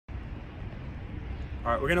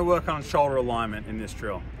All right, we're gonna work on shoulder alignment in this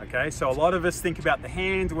drill, okay? So a lot of us think about the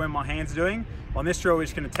hands, where my hands are doing. On this drill, we're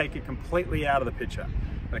just gonna take it completely out of the picture.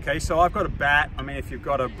 Okay, so I've got a bat. I mean, if you've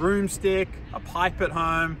got a broomstick, a pipe at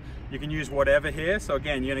home, you can use whatever here. So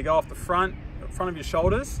again, you're gonna go off the front of your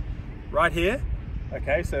shoulders, right here.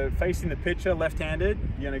 Okay, so facing the picture, left-handed,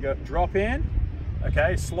 you're gonna go drop in,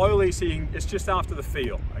 okay, slowly, so it's just after the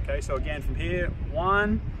feel. Okay, so again, from here,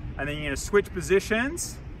 one, and then you're gonna switch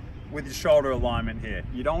positions with your shoulder alignment here.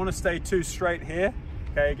 You don't wanna stay too straight here.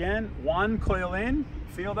 Okay, again, one, coil in,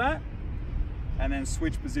 feel that, and then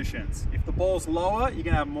switch positions. If the ball's lower, you're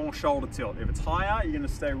gonna have more shoulder tilt. If it's higher, you're gonna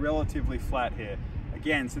stay relatively flat here.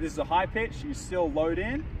 Again, so this is a high pitch, you still load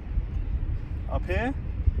in, up here,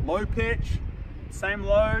 low pitch, same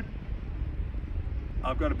load,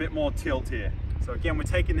 I've got a bit more tilt here. So again, we're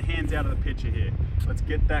taking the hands out of the picture here. Let's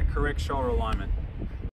get that correct shoulder alignment.